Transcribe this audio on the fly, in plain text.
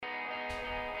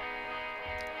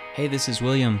Hey, this is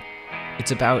William.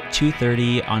 It's about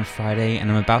 2:30 on Friday,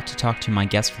 and I'm about to talk to my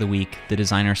guest for the week, the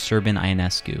designer Serban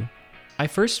Ionescu. I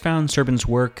first found Serban's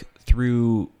work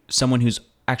through someone who's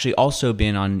actually also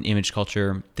been on Image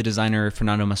Culture, the designer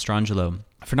Fernando Mastrangelo.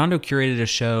 Fernando curated a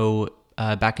show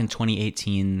back in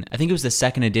 2018. I think it was the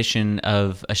second edition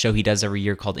of a show he does every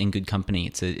year called In Good Company.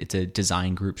 It's a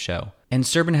design group show. And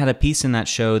Serban had a piece in that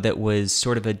show that was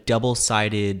sort of a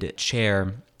double-sided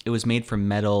chair. It was made from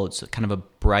metal. It's kind of a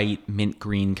bright mint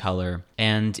green color,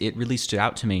 and it really stood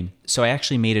out to me. So I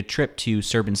actually made a trip to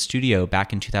Serban's studio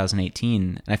back in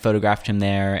 2018, and I photographed him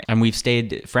there, and we've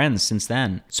stayed friends since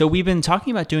then. So we've been talking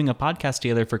about doing a podcast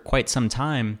together for quite some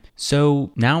time,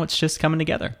 so now it's just coming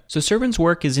together. So Serban's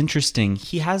work is interesting.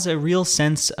 He has a real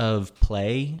sense of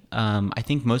play. I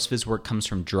think most of his work comes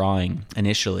from drawing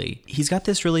initially. He's got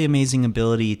this really amazing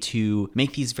ability to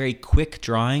make these very quick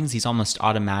drawings, these almost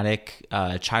automatic,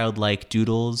 childlike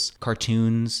doodles,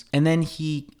 cartoons, and then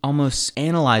he almost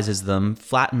analyzes them,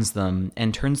 flattens them,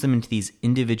 and turns them into these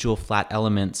individual flat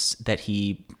elements that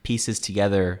he pieces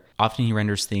together. Often he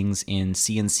renders things in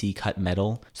CNC cut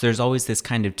metal. So there's always this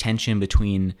kind of tension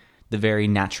between the very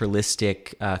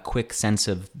naturalistic, quick sense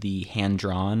of the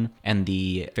hand-drawn and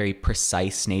the very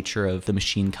precise nature of the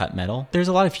machine-cut metal. There's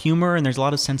a lot of humor and there's a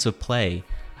lot of sense of play.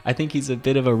 I think he's a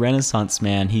bit of a Renaissance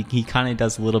man. He kind of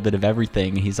does a little bit of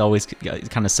everything. He's always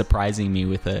kind of surprising me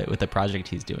with the project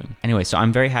he's doing. Anyway, so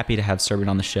I'm very happy to have Serban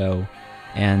on the show,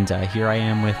 and here I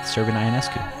am with Serban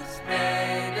Ionescu.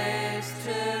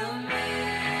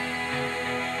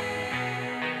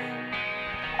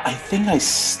 I think I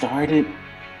started,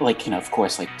 of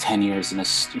course, 10 years in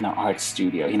a, art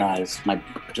studio.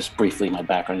 Just briefly, my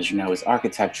background, as you know, is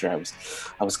architecture.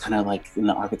 I was kind of in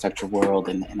the architecture world,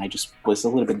 and I just was a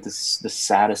little bit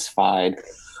dissatisfied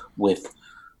with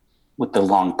the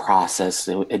long process,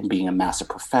 it being a massive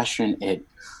profession, it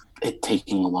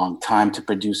taking a long time to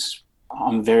produce.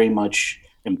 I'm very much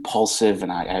impulsive,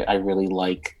 and I really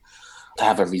like to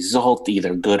have a result,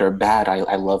 either good or bad.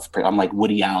 I'm like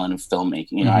Woody Allen of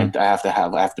filmmaking. Mm-hmm. I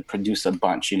have to produce a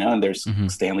bunch. And there's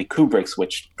Stanley Kubrick's,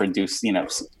 which produce.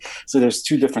 So there's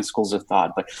two different schools of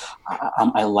thought. But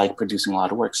I like producing a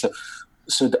lot of work. So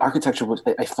the architecture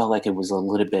I felt like it was a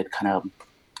little bit kind of.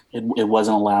 It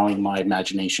wasn't allowing my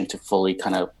imagination to fully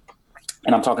kind of.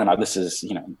 And I'm talking about, this is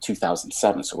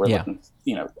 2007, so we're looking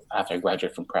after I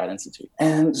graduated from Pratt Institute.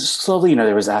 And slowly,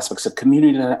 there was aspects of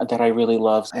community that I really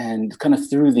loved, and kind of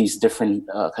through these different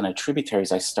kind of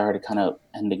tributaries, I started kind of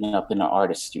ending up in an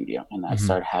artist studio, and I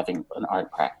started having an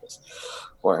art practice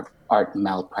or art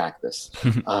malpractice,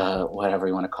 whatever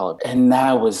you want to call it. And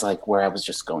that was where I was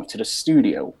just going to the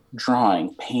studio,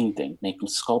 drawing, painting, making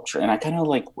sculpture. And I kind of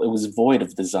it was void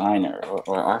of design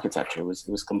or architecture. It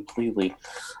was completely,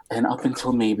 and up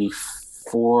until maybe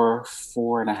four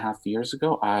and a half years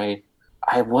ago, I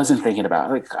wasn't thinking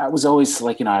about it. I was always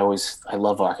I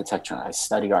love architecture. I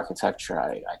study architecture.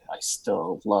 I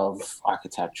still love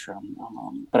architecture.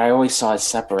 But I always saw it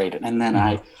separated. And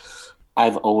then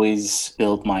I've always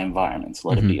built my environments.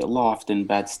 Let it be a loft in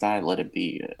Bed-Stuy, let it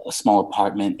be a small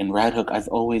apartment in Red Hook. I've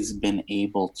always been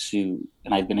able to,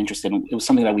 and I've been interested in, it was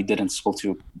something that we did in school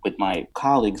too, with my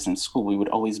colleagues in school. We would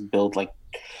always build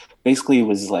basically it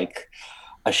was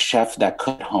a chef that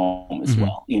cooked home as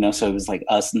well, so it was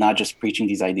us not just preaching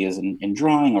these ideas in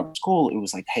drawing or school. It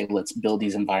was hey, let's build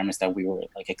these environments that we were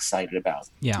excited about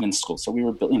in school. So we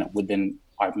were within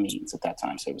our means at that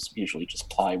time. So it was usually just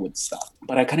plywood stuff,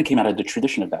 but I kind of came out of the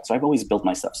tradition of that. So I've always built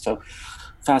my stuff. So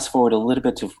fast forward a little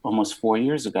bit to almost 4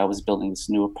 years ago, I was building this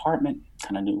new apartment,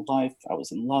 kind of new life. I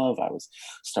was in love. I was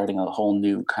starting a whole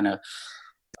new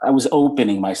I was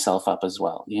opening myself up as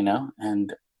well,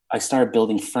 and I started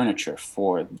building furniture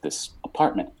for this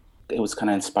apartment. It was kind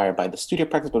of inspired by the studio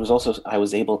practice, but it was also, I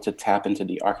was able to tap into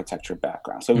the architecture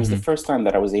background. So it was the first time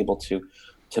that I was able to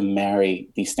marry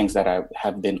these things that I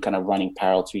have been kind of running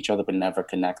parallel to each other, but never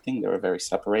connecting. They were very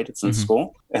separated since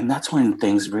school. And that's when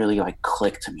things really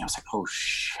clicked to me. I was oh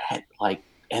shit,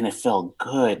 and it felt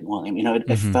good, William.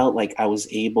 It felt like I was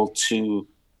able to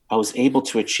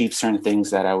achieve certain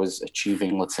things that I was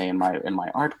achieving, let's say in my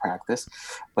art practice,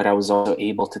 but I was also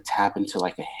able to tap into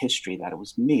a history that it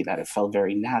was me, that it felt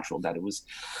very natural, that it was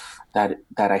that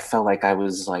I felt like I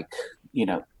was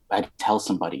I'd tell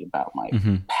somebody about my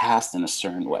past in a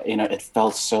certain way. It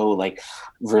felt so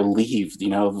relieved,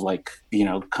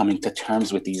 of coming to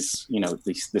terms with these,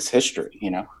 this history,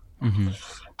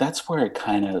 That's where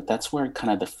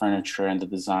the furniture and the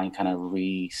design kind of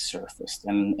resurfaced,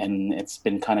 and it's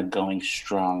been kind of going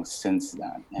strong since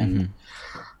then. And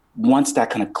once that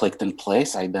kind of clicked in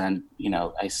place, I then,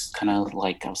 I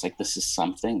was like, this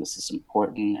is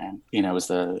important. And, it was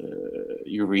the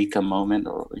eureka moment,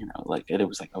 or, like it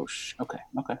was like, oh, okay.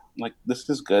 Like, this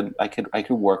is good. I could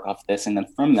work off this. And then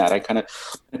from that, I kind of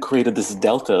created this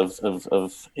delta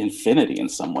of infinity in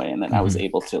some way. And then I was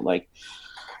able to like,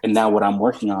 and now what I'm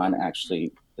working on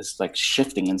actually is like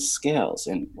shifting in scales,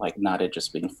 and like not it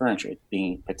just being furniture, it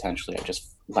being potentially, at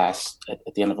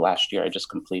the end of last year, I just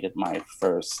completed my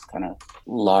first kind of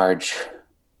large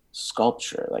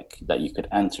sculpture like that you could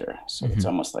enter. So it's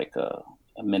almost like a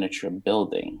miniature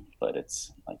building, but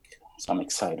it's like, so I'm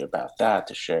excited about that,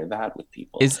 to share that with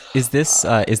people. Is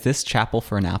this Chapel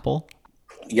for an Apple?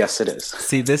 Yes, it is.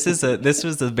 See, this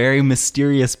was a very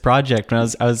mysterious project when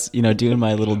I was doing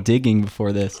my little digging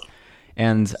before this.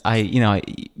 And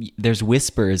there's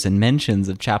whispers and mentions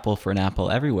of Chapel for an Apple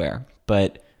everywhere,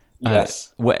 but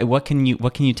yes. What can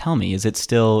you tell me? Is it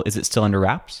still under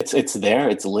wraps? It's there.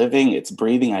 It's living. It's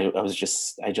breathing. I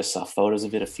just saw photos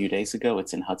of it a few days ago.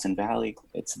 It's in Hudson Valley.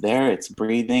 It's there. It's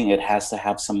breathing. It has to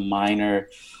have some minor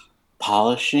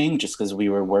polishing, just because we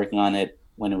were working on it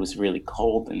when it was really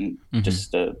cold, and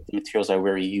just the materials that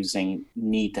we're using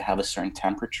need to have a certain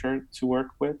temperature to work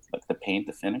with, like the paint,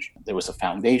 the finish. There was a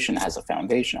foundation, has a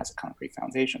concrete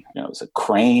foundation. It was a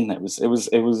crane. It was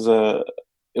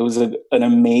an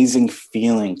amazing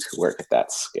feeling to work at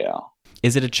that scale.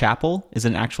 Is it a chapel? Is it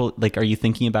an actual, like, are you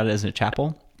thinking about it as a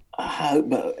chapel?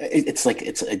 It's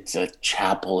a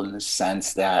chapel in the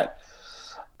sense that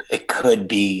it could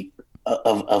be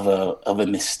of a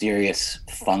mysterious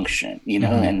function,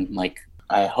 and like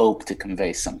I hope to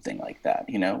convey something like that,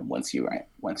 once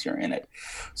you're in it.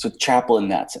 So chapel in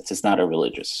that sense, it's not a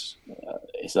religious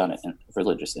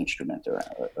instrument or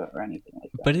anything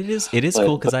like that. But it is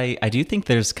cool, because I do think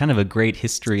there's kind of a great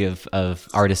history of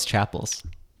artist chapels.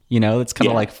 It's kind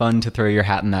of like fun to throw your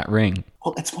hat in that ring.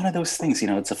 Well, it's one of those things,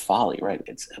 it's a folly, right?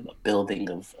 It's a building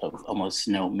of almost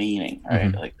no meaning,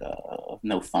 right? Like of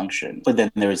no function. But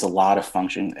then there's a lot of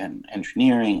function and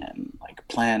engineering and like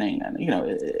planning, and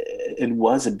it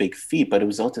was a big feat. But it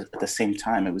was also, at the same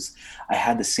time, I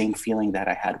had the same feeling that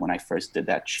I had when I first did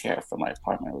that chair for my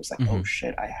apartment. It was like, oh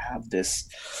shit, I have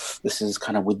this. This is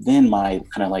kind of within my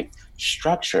kind of like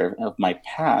structure of my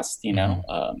past,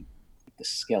 the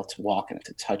scale, to walk and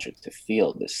to touch it, to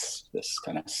feel this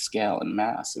kind of scale and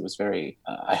mass. It was very,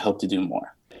 I hope to do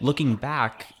more. Looking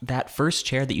back, that first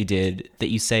chair that you did, that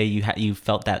you say you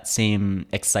felt that same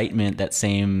excitement, that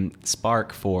same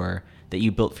spark for, that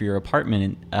you built for your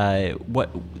apartment, what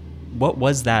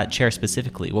was that chair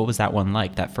specifically? What was that one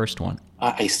like, that first one?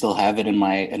 I still have it in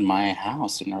my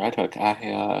house in Red Hook.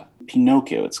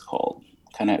 Pinocchio, it's called.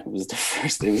 It was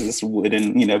this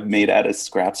wooden, made out of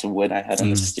scraps of wood I had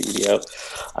in the studio.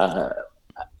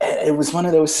 It was one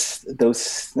of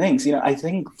those things, I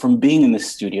think, from being in the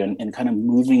studio and kind of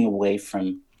moving away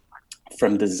from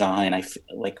design, I feel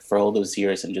like, for all those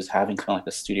years, and just having kind of like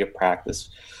a studio practice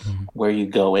where you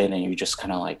go in and you just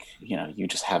kind of like, you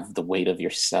just have the weight of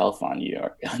yourself on you,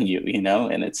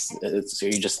 and it's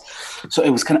so it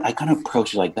was I kind of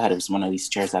approached it like that. It was one of these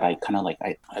chairs that I kind of like,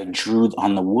 I drew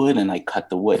on the wood and I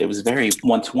cut the wood. It was very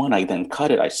one-to-one. I then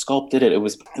cut it, I sculpted it. It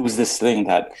was this thing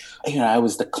that, I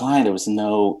was the client. There was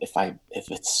no, if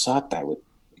it sucked, I would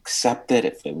accept it.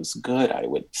 If it was good, I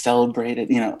would celebrate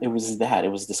it. It was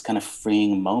this kind of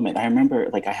freeing moment. I remember,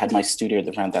 like, I had my studio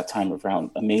around that time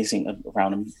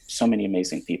around so many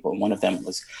amazing people. And one of them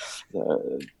was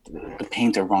the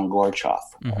painter Ron Gorchov.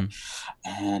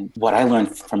 And what I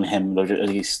learned from him, at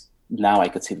least now I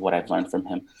could see what I've learned from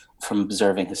him, from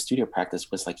observing his studio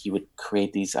practice, was like he would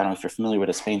create these, I don't know if you're familiar with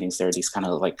his paintings, there are these kind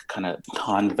of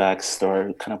convex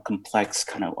or kind of complex,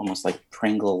 kind of almost like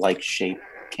Pringle-like shape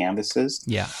canvases.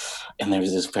 Yeah. And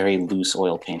there's this very loose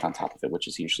oil paint on top of it, which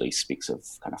is usually speaks of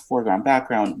kind of foreground,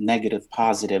 background, negative,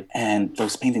 positive. And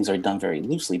those paintings are done very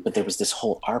loosely, but there was this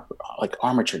whole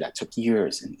armature that took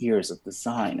years and years of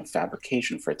design and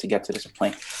fabrication for it to get to this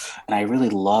point. And I really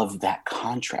love that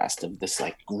contrast of this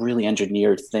like really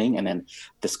engineered thing, and then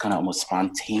this kind of almost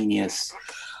spontaneous,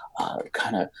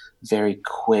 kind of very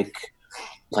quick,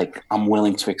 like, I'm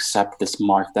willing to accept this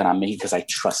mark that I made because I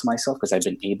trust myself, because I've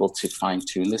been able to fine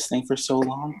tune this thing for so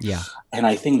long. Yeah. And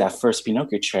I think that first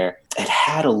Pinocchio chair, it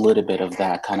had a little bit of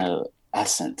that kind of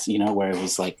essence, where it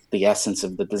was like the essence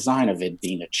of the design of it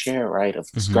being a chair, right?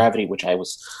 Of this gravity, which I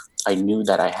was I knew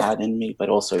that I had in me, but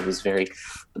also it was very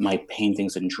my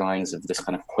paintings and drawings of this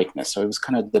kind of quickness. So it was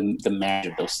kind of the marriage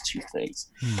of those two things.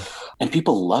 And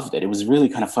people loved it. It was really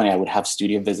kind of funny. I would have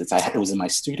studio visits. It was in my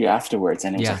studio afterwards,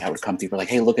 and it was like I would come to people like,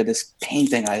 "Hey, look at this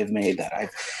painting I have made that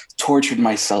I've tortured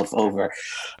myself over."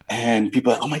 And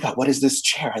people are like, "Oh my God, what is this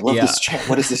chair? I love this chair.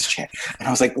 What is this chair?" And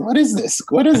I was like, "What is this?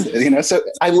 What is it?" You know, so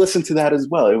I listened to that as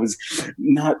well. It was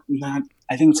not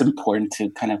I think it's important to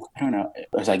kind of, I don't know,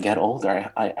 as I get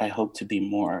older, I hope to be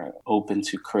more open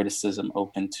to criticism,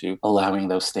 open to allowing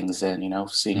those things in, you know,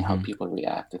 seeing how people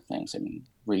react to things. I mean,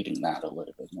 reading that a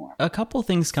little bit more. A couple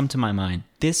things come to my mind.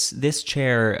 This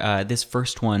chair, this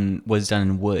first one was done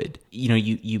in wood. You know,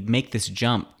 you make this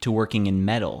jump to working in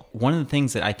metal. One of the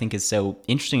things that I think is so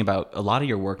interesting about a lot of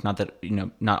your work, not that, you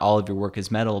know, not all of your work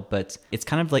is metal, but it's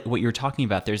kind of like what you're talking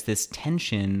about. There's this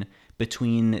tension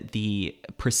between the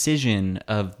precision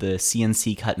of the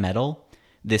CNC cut metal,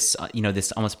 this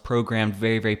this almost programmed,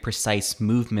 very, very precise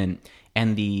movement,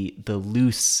 and the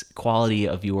loose quality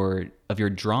of your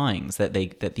drawings that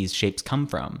these shapes come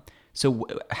from. So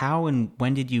how and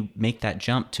when did you make that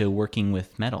jump to working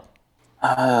with metal?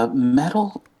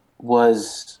 Metal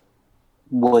was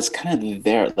kind of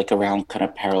there, like around kind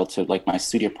of parallel to like my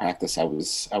studio practice. I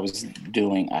was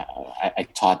doing. I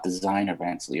taught design at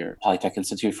Rensselaer Polytech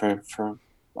Institute for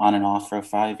on and off for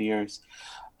 5 years,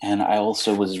 and I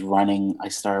also I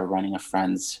started running a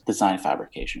friend's design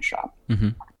fabrication shop,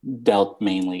 dealt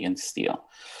mainly in steel.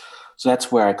 So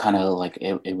that's where I kind of like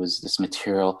it was this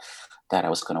material that I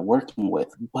was kind of working with.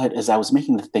 But as I was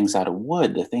making the things out of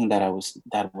wood, the thing that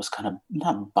was kind of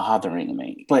not bothering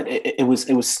me, but it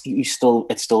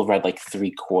still read like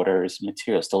 3/4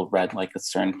 material, still read like a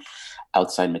certain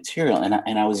outside material.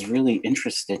 And I was really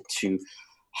interested to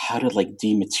how to like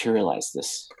dematerialize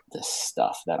this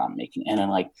stuff that I'm making. And then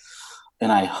like,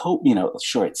 and I hope, you know,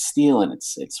 sure, it's steel and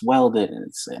it's welded and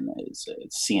it's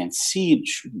CNC.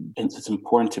 And it's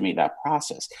important to me, that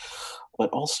process. But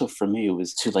also for me, it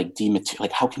was to like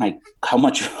like how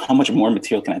much more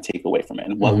material can I take away from it,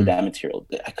 and what would that material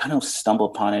be? I kind of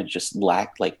stumbled upon it, just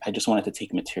lacked, like I just wanted to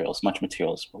take as much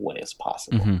material away as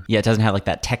possible. Yeah, it doesn't have like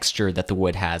that texture that the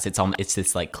wood has. It's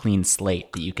this like clean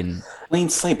slate that you can clean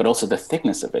slate, but also the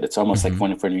thickness of it. It's almost like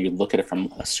when you look at it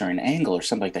from a certain angle or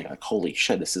something like that, you're like, holy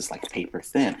shit, this is like paper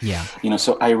thin. Yeah, you know.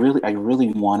 So I really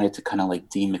wanted to kind of like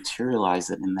dematerialize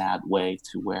it in that way,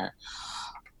 to where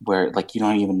like you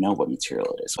don't even know what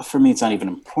material it is. But for me, it's not even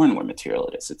important what material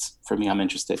it is. It's, for me, I'm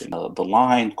interested in the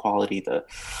line quality, the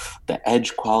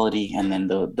edge quality, and then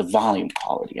the volume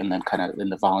quality, and then kind of in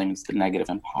the volume is the negative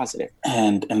and positive,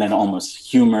 and then almost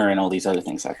humor and all these other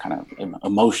things that kind of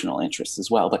emotional interest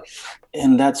as well.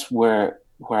 And that's where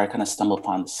I kind of stumbled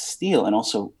upon steel. And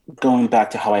also going back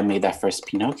to how I made that first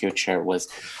Pinocchio chair was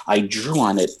I drew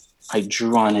on it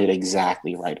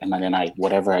exactly right. And then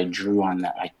whatever I drew on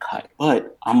that, I cut.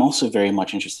 But I'm also very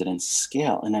much interested in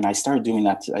scale. And then I started doing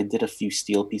that. I did a few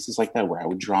steel pieces like that, where I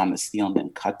would draw on the steel and then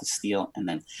cut the steel.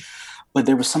 But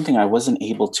there was something I wasn't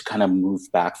able to kind of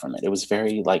move back from it. It was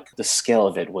very like the scale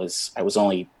of it was, I was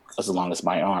only as long as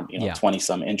my arm, 20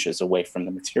 some inches away from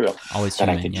the material that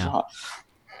I could draw.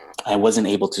 I wasn't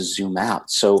able to zoom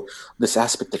out. So this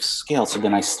aspect of scale. So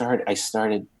then I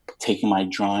started taking my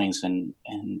drawings and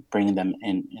bringing them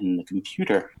in the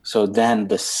computer. So then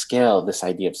this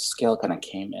idea of scale kind of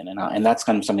came in, and that's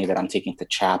kind of something that I'm taking to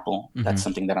Chapel. That's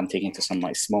something that I'm taking to some of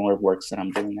my smaller works that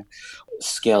I'm doing.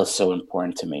 Scale is so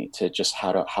important to me, to just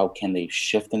how can they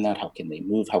shift in that? How can they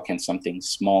move? How can something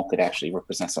small could actually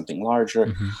represent something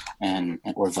larger, and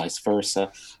or vice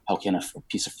versa? How can a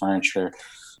piece of furniture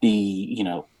be,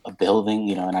 a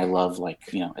building, and I love, like,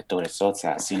 Ettore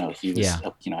Sottsass, he was,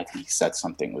 I think he said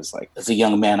something was like, as a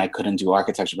young man, I couldn't do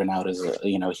architecture, but now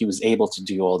he was able to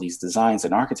do all these designs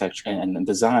and architecture and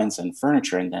designs and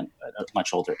furniture. And then at a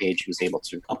much older age, he was able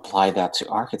to apply that to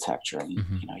architecture. And,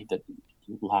 he did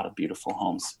a lot of beautiful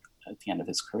homes at the end of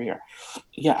his career.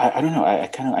 Yeah, I don't know.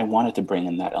 I wanted to bring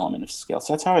in that element of scale.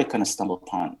 So that's how I kind of stumbled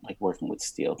upon like working with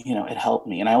steel. It helped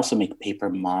me. And I also make paper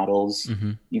models.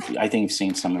 I think you've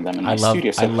seen some of them in my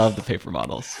studio. So, I love the paper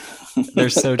models. They're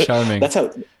so charming.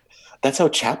 That's how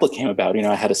Chapel came about.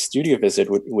 I had a studio visit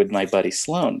with my buddy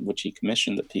Sloan, which he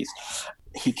commissioned the piece.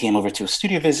 He came over to a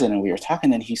studio visit and we were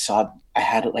talking, and he saw I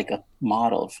had like a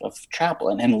model of Chapel,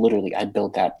 and literally I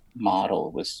built that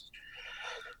model.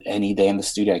 Any day in the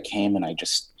studio I came and it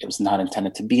was not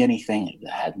intended to be anything. It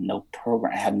had no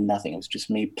program, I had nothing. It was just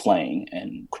me playing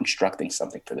and constructing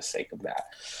something for the sake of that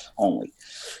only.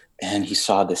 And he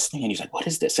saw this thing and he's like, what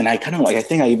is this? And I kind of like, I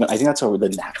think that's how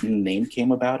the name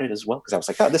came about it as well. Cause I was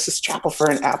like, oh, this is Chapel for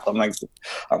an Apple. I'm like,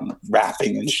 I'm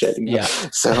rapping and shit. Yeah.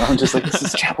 So I'm just like, this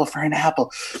is Chapel for an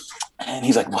Apple. And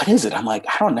he's like, what is it? I'm like,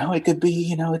 I don't know. It could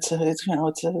be, it's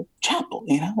a chapel,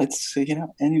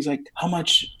 and he's like, how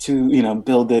much to,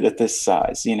 build it at this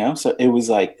size, So it was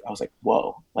like, I was like,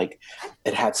 whoa, like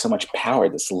it had so much power,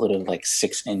 this little like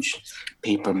 6-inch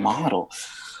paper model.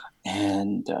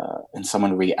 And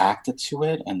someone reacted to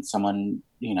it, and someone,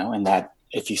 and that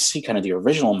if you see kind of the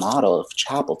original model of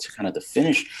Chapel to kind of the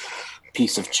finished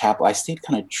piece of Chapel, I stayed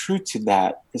kind of true to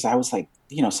that because I was like,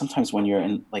 sometimes when you're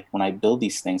in, like when I build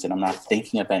these things and I'm not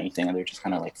thinking of anything and they're just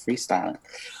kind of like freestyling,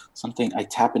 I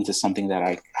tap into something that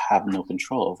I have no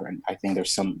control over. And I think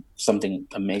there's something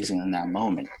amazing in that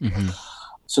moment. Mm-hmm.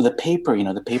 So the paper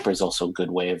is also a good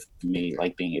way of me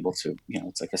like being able to,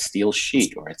 it's like a steel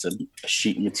sheet or it's a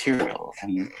sheet material.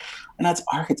 And that's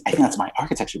I think that's my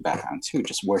architecture background too,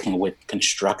 just working with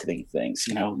constructing things,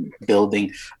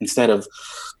 building instead of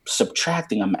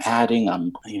subtracting, I'm adding,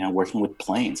 I'm, working with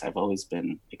planes. I've always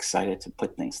been excited to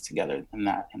put things together in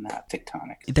that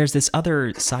tectonic. There's this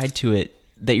other side to it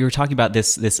that you were talking about,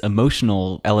 this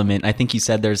emotional element. I think you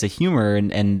said there's a humor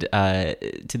and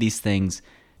to these things.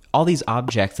 All these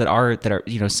objects that are,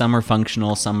 some are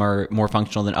functional, some are more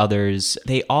functional than others.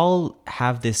 They all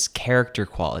have this character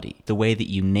quality. The way that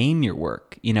you name your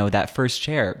work, that first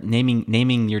chair,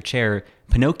 naming your chair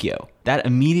Pinocchio, that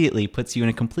immediately puts you in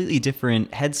a completely different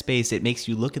headspace. It makes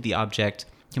you look at the object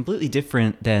completely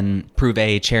different than prove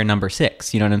a chair number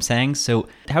 6. You know what I'm saying? So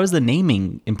how is the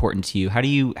naming important to you? How do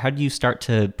you start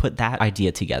to put that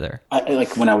idea together? I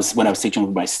like when I was teaching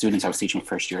with my students, I was teaching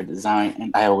first year design,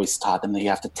 and I always taught them that you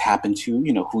have to tap into,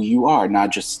 who you are, not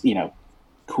just,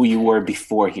 who you were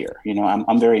before here.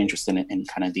 I'm very interested in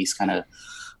kind of these kind of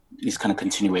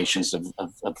continuations of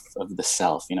the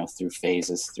self, through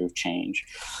phases, through change.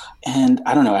 And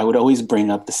I don't know, I would always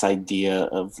bring up this idea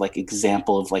of like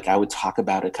example of like, I would talk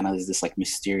about it kind of as this like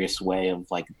mysterious way of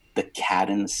like the cat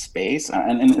in space.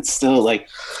 And it's still like,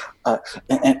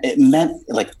 and it meant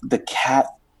like the cat,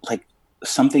 like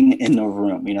something in the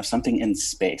room, something in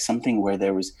space, something where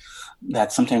there was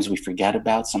that sometimes we forget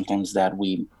about, sometimes that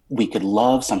we could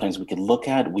love, sometimes we could look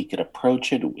at, we could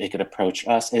approach it could approach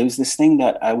us. It was this thing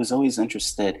that I was always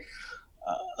interested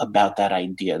about, that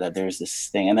idea that there's this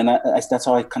thing. And then that's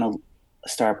how I kind of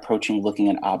start approaching looking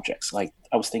at objects. Like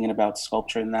I was thinking about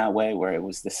sculpture in that way, where it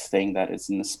was this thing that is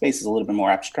in the space is a little bit more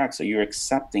abstract. So you're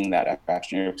accepting that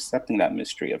abstraction, you're accepting that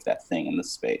mystery of that thing in the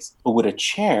space. But with a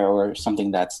chair or something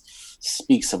that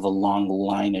speaks of a long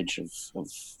lineage of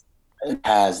it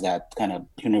has that kind of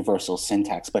universal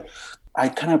syntax. But I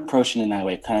kind of approached it in that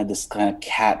way, kind of this kind of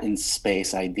cat in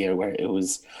space idea, where it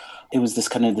was this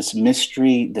kind of this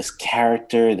mystery, this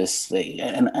character, this thing.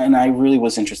 And I really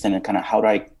was interested in kind of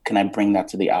can I bring that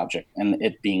to the object and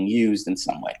it being used in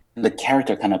some way. The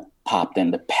character kind of popped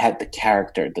in, the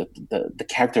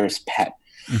character is pet.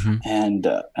 Mm-hmm. And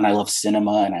I love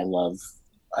cinema, and I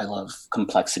love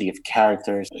complexity of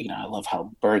characters. I love how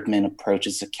Bergman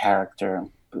approaches a character,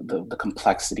 the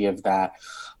complexity of that.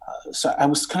 So I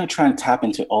was kind of trying to tap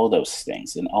into all those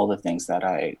things and all the things that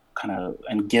I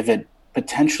and give it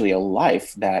potentially a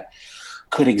life that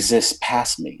could exist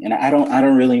past me. And I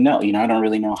don't really know, I don't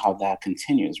really know how that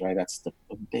continues, right? That's the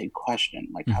big question,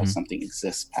 like mm-hmm. how something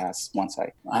exists past once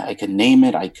I could name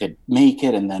it, I could make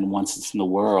it. And then once it's in the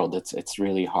world, it's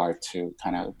really hard to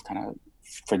kind of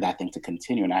for that thing to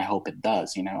continue. And I hope it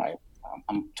does,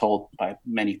 I'm told by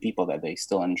many people that they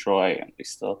still enjoy and they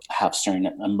still have certain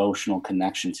emotional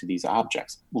connection to these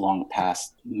objects long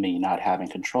past me not having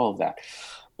control of that.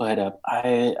 But it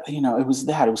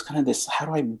was kind of this, how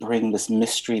do I bring this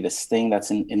mystery, this thing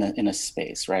that's in a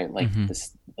space, right? Like mm-hmm.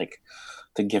 this, like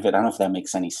to give it, I don't know if that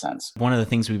makes any sense. One of the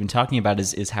things we've been talking about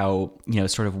is how,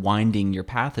 sort of winding your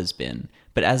path has been.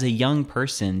 But as a young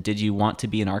person, did you want to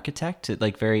be an architect at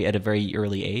a very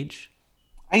early age?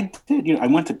 I did. I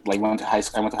went to high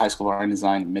school. I went to high school of art and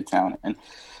design in Midtown, and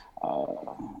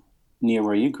near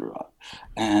where you grew up,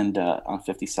 and on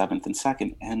 57th and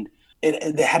 2nd. And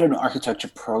they had an architecture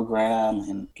program,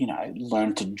 and I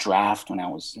learned to draft when I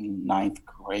was in 9th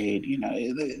grade.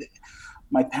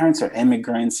 My parents are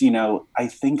immigrants. I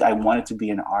think I wanted to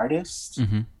be an artist,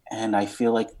 mm-hmm. and I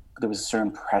feel like there was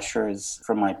certain pressures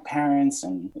from my parents,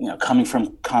 and coming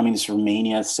from communist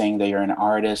Romania, saying that you're an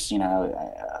artist,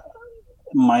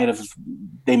 might have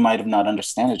they might have not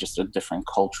understand it, just a different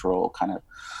cultural kind of.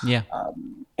 Yeah.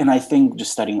 And I think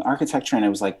just studying architecture, and it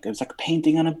was like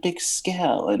painting on a big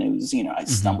scale, and it was, you know, I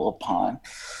stumbled upon,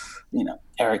 you know,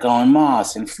 Eric Owen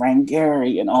Moss and Frank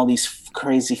Gehry and all these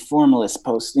crazy formalist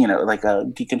post, you know, like a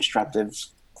deconstructive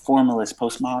formalist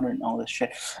postmodern, all this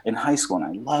shit in high school, and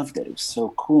I loved it. It was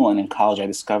so cool. And in college, I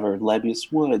discovered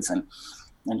Lebbeus Woods and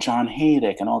John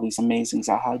Haydick and all these amazing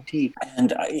Zaha Hadid.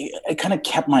 And I kind of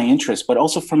kept my interest, but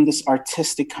also from this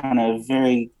artistic kind of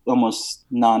very almost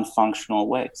non-functional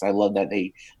way. Because I love that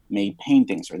they made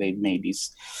paintings, or they made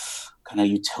these kind of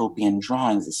utopian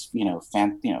drawings, this, you know,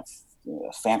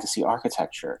 fantasy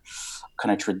architecture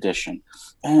kind of tradition.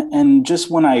 And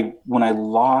just when I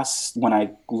lost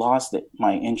it,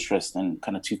 my interest in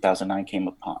kind of 2009 came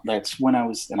upon. That's when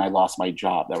I lost my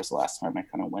job. That was the last time I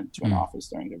kind of went to an office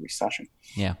during the recession.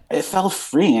 Yeah. It felt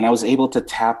free, and I was able to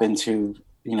tap into,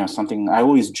 you know, something I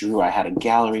always drew. I had a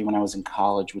gallery when I was in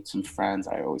college with some friends.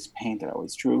 I always painted, I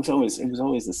always drew. It was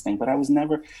always this thing, but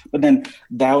but then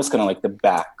that was kind of like the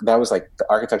back. That was like the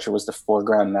architecture was the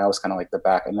foreground, and that was kind of like the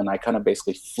back. And then I kind of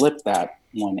basically flipped that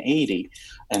 180,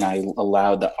 and I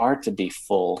allowed the art to be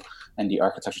full and the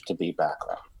architecture to be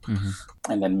background.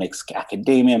 And then mix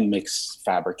academia, mix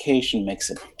fabrication, mix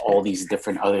all these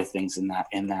different other things in that,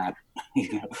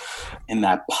 you know, in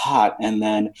that pot. And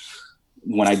then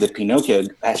when I did Pinocchio,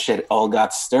 that shit all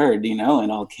got stirred, you know,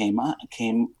 and all came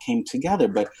together.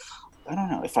 But I don't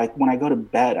know, when I go to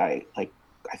bed, I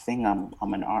think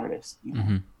I'm an artist. You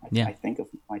know? I think of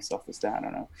myself as that. I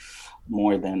don't know,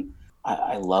 more than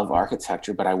I love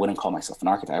architecture, but I wouldn't call myself an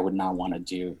architect. I would not want to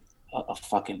do a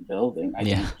fucking building. I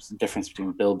think there's a difference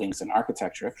between buildings and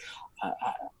architecture.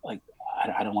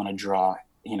 I don't want to draw,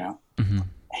 you know,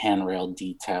 handrail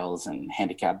details and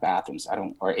handicapped bathrooms.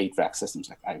 Or HVAC systems.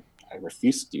 I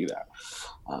refuse to do that.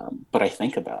 But I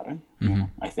think about it. You know?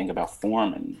 I think about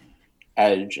form and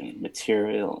edge and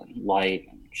material and light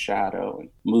and shadow and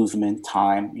movement,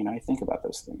 time. You know, I think about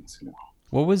those things. You know.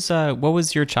 What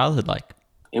was your childhood like?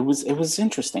 It was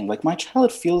interesting. Like, my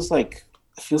childhood feels like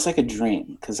a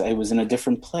dream, because I was in a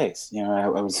different place. You know, I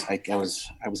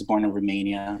was born in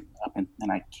Romania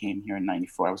and I came here in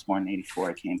 94. I was born in 84.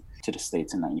 I came to the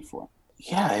States in 94.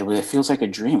 Yeah, it feels like a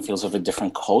dream. It feels of a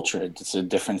different culture. It's a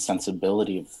different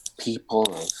sensibility of people,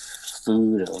 of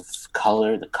food, of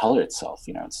color. The color itself,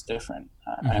 you know, it's different.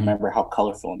 I remember how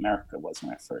colorful America was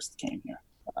when I first came here.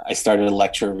 I started a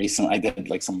lecture recently. I did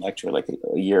like some lecture like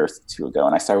a year or two ago,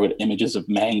 and I started with images of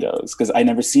mangoes, because I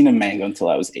never seen a mango until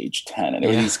I was age 10, and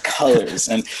there were these colors,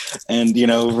 and you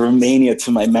know, Romania,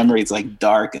 to my memory, it's like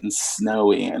dark and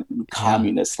snowy and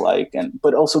communist like,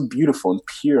 but also beautiful and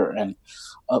pure, and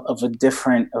of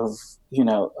different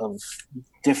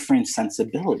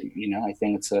sensibility. You know, I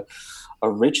think it's a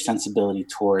rich sensibility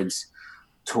towards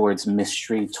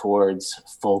mystery, towards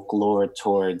folklore,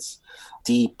 towards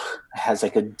has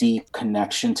like a deep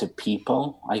connection to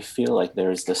people. I feel like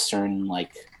there's this certain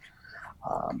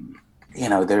you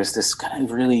know, there's this kind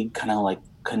of really kind of like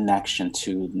connection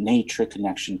to nature,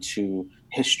 connection to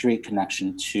history,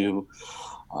 connection to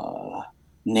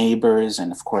neighbors,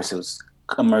 and of course it was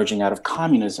emerging out of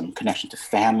communism, connection to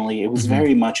family. It was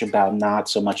very much about, not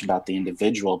so much about the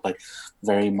individual, but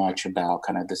very much about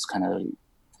kind of this kind of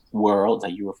world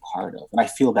that you were part of. And I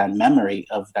feel that memory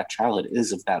of that childhood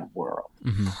is of that world.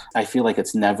 I feel like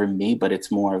it's never me, but it's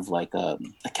more of like a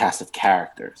cast of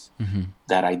characters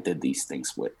that I did these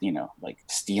things with, you know, like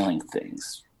stealing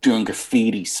things, doing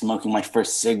graffiti, smoking my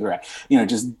first cigarette, you know,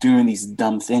 just doing these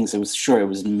dumb things. It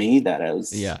was me that I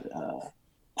was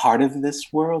part of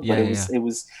this world, but it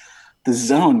was the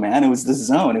zone, man. It was the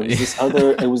zone. It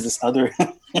was this other,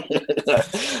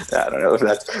 I don't know if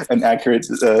that's an accurate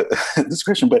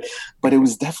description, but it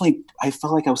was definitely, I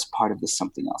felt like I was part of this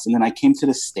something else. And then I came to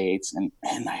the States, and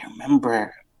I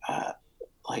remember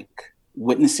like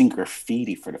witnessing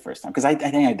graffiti for the first time, because I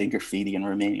think I did graffiti in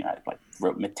Romania. I like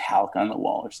wrote Metallica on the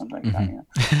wall or something like that. You know?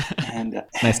 And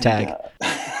nice tag.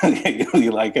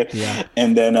 You like it? Yeah.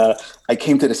 And then I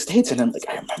came to the States, and I'm like,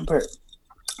 I remember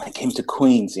I came to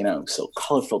Queens, you know, so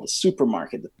colorful, the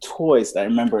supermarket, the toys. I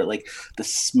remember like the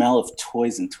smell of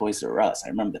toys in Toys R Us. I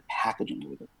remember the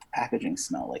packaging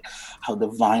smell, like how the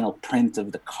vinyl print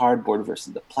of the cardboard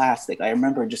versus the plastic. I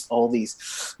remember just all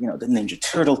these, you know, the Ninja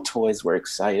Turtle toys were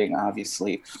exciting,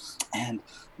 obviously, and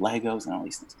Legos and all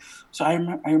these things. So I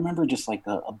remember just like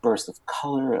a burst of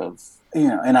color of, you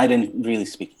know, and I didn't really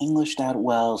speak English that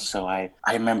well. So I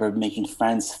remember making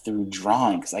friends through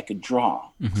drawing, because I could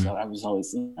draw. So I was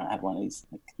always, you know, I had one of these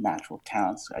like natural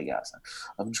talents, I guess,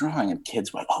 of drawing. And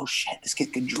kids were like, oh shit, this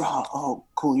kid could draw. Oh,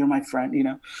 cool, you're my friend, you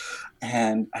know?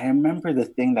 And I remember the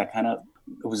thing that kind of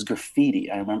it was graffiti.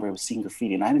 I remember I was seeing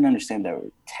graffiti, and I didn't understand that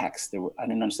were text. I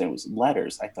didn't understand it was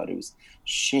letters. I thought it was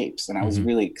shapes, and I was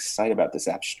really excited about this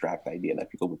abstract idea that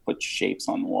people would put shapes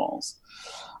on walls.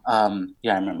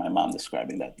 Yeah, I remember my mom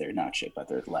describing that they're not shaped, but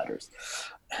they're letters,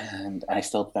 and I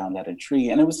still found that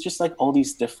intriguing. And it was just like all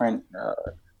these different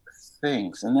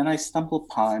things. And then I stumbled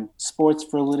upon sports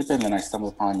for a little bit, and then I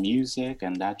stumbled upon music,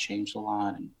 and that changed a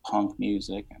lot, and punk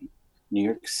music, and New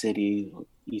York City,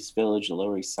 East Village, the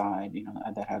Lower East Side,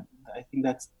 I think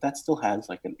that still has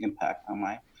like an impact on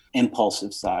my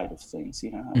impulsive side of things.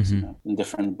 I was in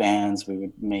different bands. We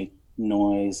would make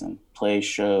noise and play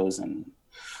shows, and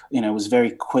it was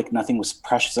very quick. Nothing was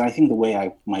precious. And I think the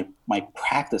way my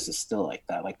practice is still like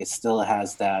that. Like it still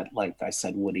has that, like I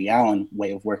said, Woody Allen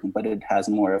way of working, but it has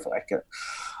more of like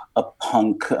a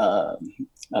punk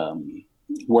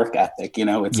work ethic.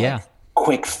 It's like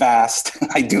quick, fast.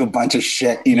 I do a bunch of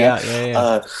shit.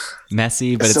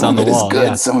 Messy, but it's on the wall. Some of it is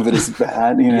good. Some of it is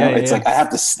bad. It's like I have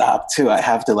to stop too. I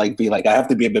have to I have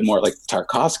to be a bit more like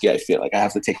Tarkovsky. I feel like I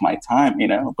have to take my time.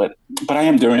 But I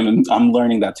am I'm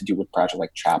learning that to do with projects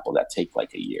like Chapel that take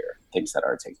like a year. Things that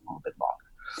are taking a little bit longer.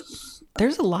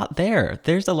 There's a lot there.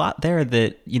 There's a lot there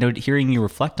that, hearing you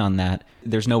reflect on that,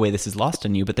 there's no way this is lost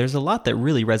on you, but there's a lot that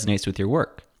really resonates with your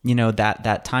work.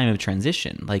 That time of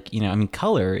transition,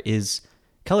 color is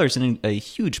a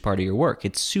huge part of your work.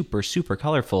 It's super, super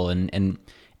colorful and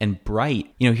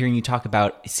bright. Hearing you talk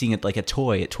about seeing it like a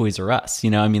toy at Toys R Us,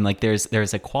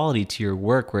 there's a quality to your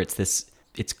work where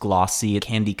it's glossy,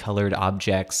 candy colored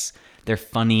objects. They're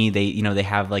funny. They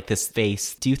have like this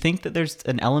face. Do you think that there's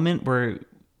an element where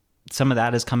some of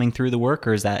that is coming through the work,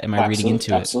 or am I reading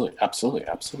into it? Absolutely.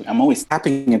 I'm always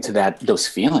tapping into those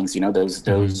feelings,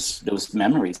 those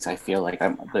memories. I feel like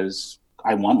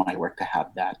I want my work to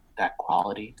have that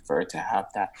quality, for it to have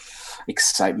that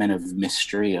excitement of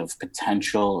mystery, of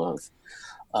potential,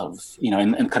 of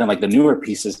and kind of like the newer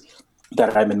pieces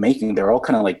that I've been making. They're all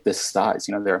kind of like this size.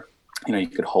 They're you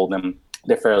could hold them.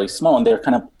 They're fairly small, and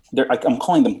I'm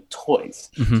calling them toys.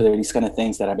 So they're these kind of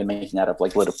things that I've been making out of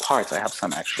like little parts. I have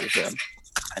some actually here.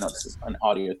 I know this is an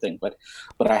audio thing, but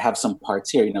I have some parts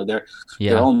here.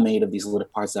 They're all made of these little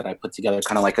parts that I put together,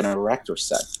 kind of like an erector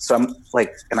set. So I'm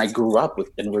like, and I grew up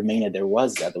in Romania. There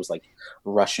was like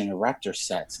Russian erector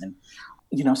sets, and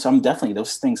so I'm definitely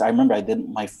those things. I remember I did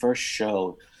my first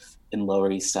show in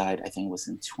Lower East Side. I think it was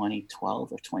in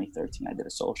 2012 or 2013. I did a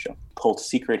solo show called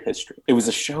Secret History. It was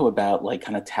a show about like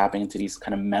kind of tapping into these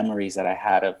kind of memories that I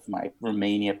had of my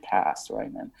Romania past,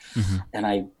 right? And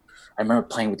I remember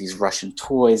playing with these Russian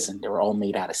toys, and they were all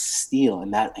made out of steel,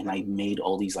 and I made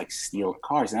all these like steel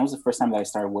cars. And that was the first time that I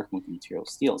started working with material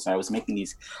steel. So I was making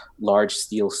these large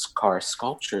steel car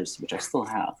sculptures, which I still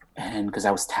have. And because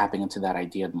I was tapping into that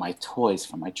idea of my toys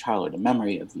from my childhood, the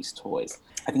memory of these toys.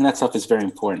 I think that stuff is very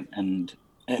important.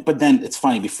 But then it's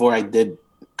funny, before I did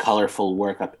colorful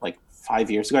work, like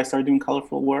 5 years ago, I started doing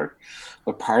colorful work.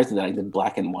 But prior to that, I did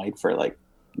black and white for like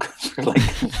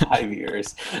 5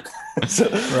 years. So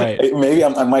right. Maybe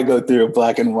I might go through a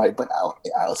black and white, but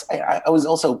I was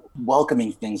also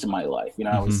welcoming things in my life.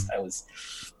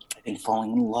 I think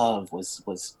falling in love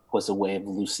was a way of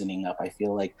loosening up. I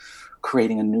feel like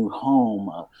creating a new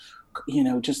home,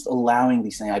 just allowing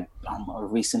these things. I'm a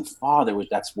recent father, which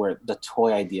that's where the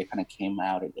toy idea kind of came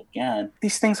out again.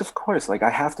 These things, of course, like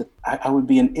I would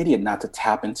be an idiot not to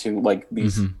tap into like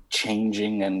these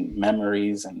changing and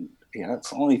memories, and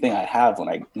it's the only thing I have when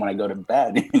I go to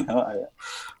bed.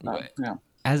 Yeah.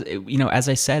 As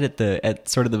I said at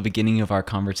sort of the beginning of our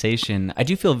conversation, I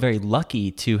do feel very lucky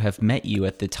to have met you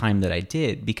at the time that I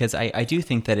did, because I do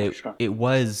think that it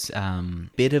was a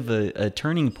bit of a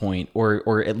turning point,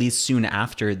 or at least soon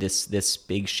after this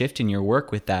big shift in your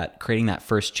work with that, creating that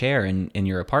first chair in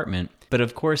your apartment. But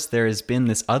of course, there has been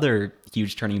this other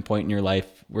huge turning point in your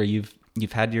life where you've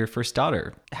had your first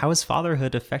daughter. How has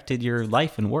fatherhood affected your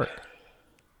life and work?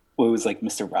 Well, it was like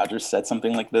Mr. Rogers said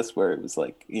something like this, where it was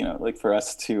like, like for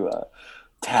us to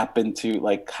tap into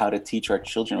like how to teach our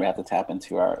children, we have to tap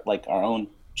into our own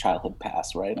childhood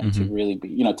past, right? And to really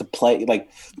be, to play,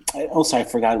 like, also I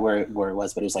forgot where it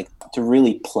was, but it was like to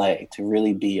really play, to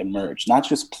really be immersed, not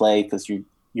just play because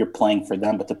you're playing for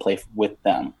them, but to play with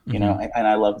them, and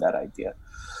I love that idea.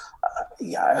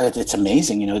 It's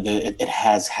amazing, it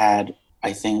has had,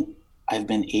 I think, I've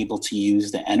been able to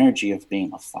use the energy of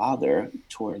being a father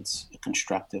towards a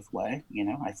constructive way.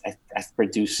 I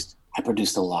produced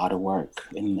a lot of work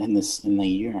in the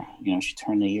year. She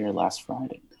turned a year last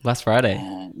Friday.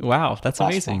 Wow, that's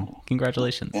amazing. Friday.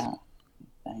 Congratulations. Yeah,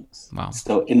 thanks. Wow.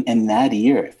 So in that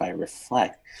year, if I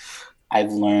reflect,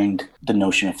 I've learned the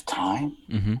notion of time,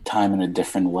 time in a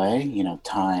different way.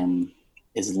 Time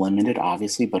is limited,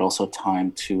 obviously, but also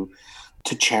time to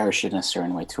cherish it in a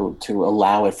certain way, to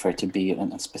allow it for it to be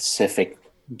in a specific,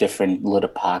 different little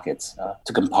pockets,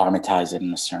 to compartmentize it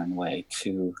in a certain way,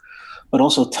 but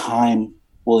also time,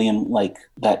 William, like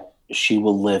that she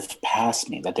will live past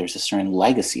me, that there's a certain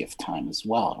legacy of time as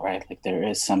well, right? Like there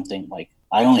is something like,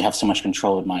 I only have so much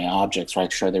control with my objects,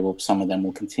 right? Sure, some of them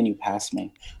will continue past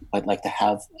me, but like to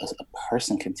have a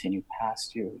person continue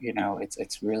past you,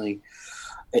 it's really,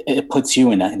 it puts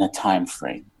you in a time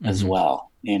frame as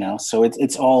well, So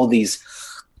it's all these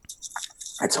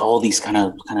kind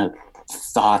of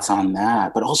thoughts on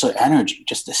that, but also energy,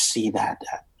 just to see that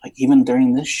like even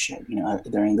during this shit,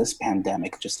 during this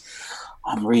pandemic, just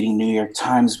I'm reading New York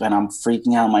Times and I'm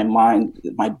freaking out.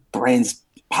 My brain's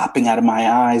popping out of my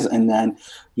eyes, and then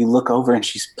you look over and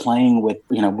she's playing with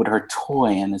her toy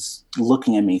and is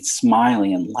looking at me,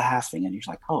 smiling and laughing, and you're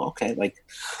like, oh, okay, like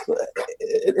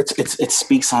it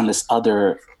speaks on this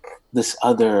other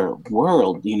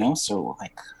world, So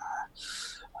like,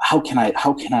 how can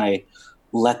I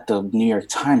let the New York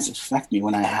Times affect me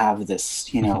when I have this,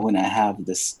 when I have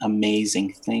this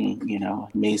amazing thing,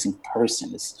 amazing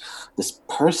person, this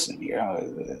person,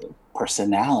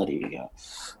 personality,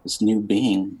 this new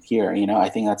being here, I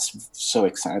think that's so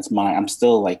exciting. It's I'm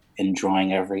still like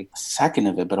enjoying every second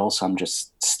of it, but also I'm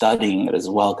just studying it as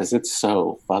well, because it's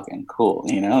so fucking cool,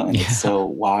 and it's so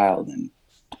wild, and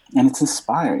it's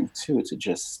inspiring too, to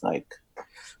just like,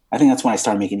 I think that's when I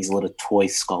started making these little toy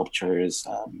sculptures.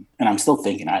 And I'm still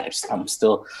thinking, I'm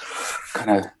still kind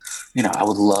of, I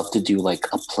would love to do like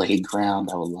a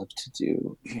playground. I would love to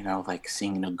do, like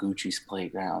seeing Noguchi's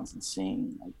playgrounds and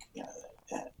seeing like,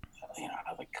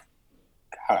 like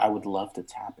I would love to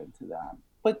tap into that.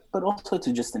 But also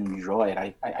to just enjoy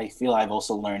it. I feel I've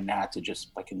also learned that to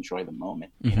just like enjoy the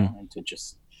moment, and to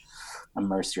just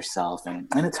immerse yourself. And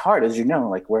it's hard, as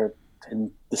like we're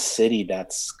in the city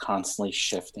that's constantly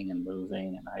shifting and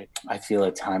moving, and I feel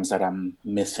at times that I'm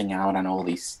missing out on all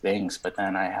these things, but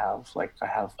then I have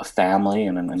a family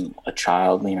and a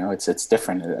child, it's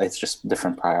different. It's just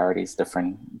different priorities,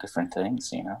 different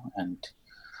things, and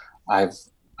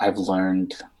I've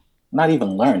learned, not even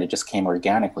learned, it just came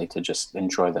organically to just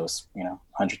enjoy those,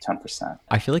 110%.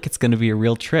 I feel like it's going to be a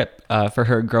real trip for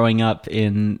her growing up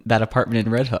in that apartment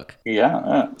in Red Hook.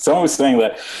 Yeah. Someone was saying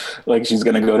that like she's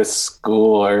going to go to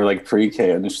school or like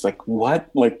pre-K, and she's like, what?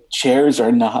 Like chairs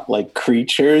are not like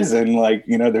creatures, and like,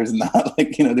 there's not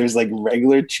like, there's like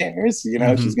regular chairs,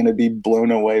 she's going to be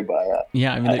blown away by it.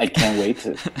 Yeah. I mean, I can't wait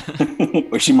to,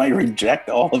 or she might reject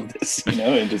all of this,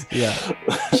 and just. Yeah.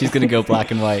 She's going to go black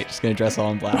and white. She's going to dress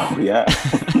all in black. Oh, yeah.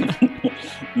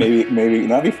 maybe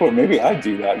not before. Maybe I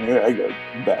do that. Maybe I go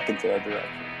back into that direction.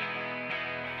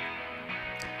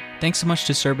 Thanks so much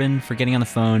to Serban for getting on the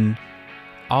phone.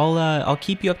 I'll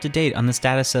keep you up to date on the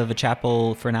status of A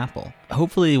Chapel for an Apple.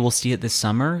 Hopefully we'll see it this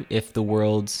summer if the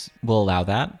world will allow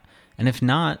that. And if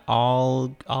not,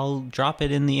 I'll drop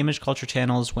it in the Image Culture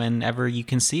channels whenever you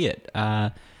can see it.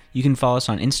 You can follow us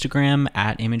on Instagram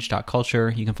at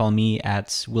image.culture. You can follow me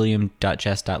at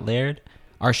william.jess.laird.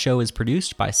 Our show is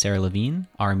produced by Sarah Levine.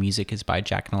 Our music is by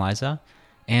Jack and Eliza.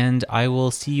 And I will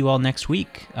see you all next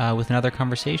week with another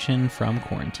conversation from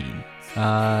quarantine.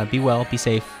 Be well, be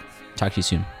safe. Talk to you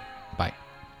soon. Bye.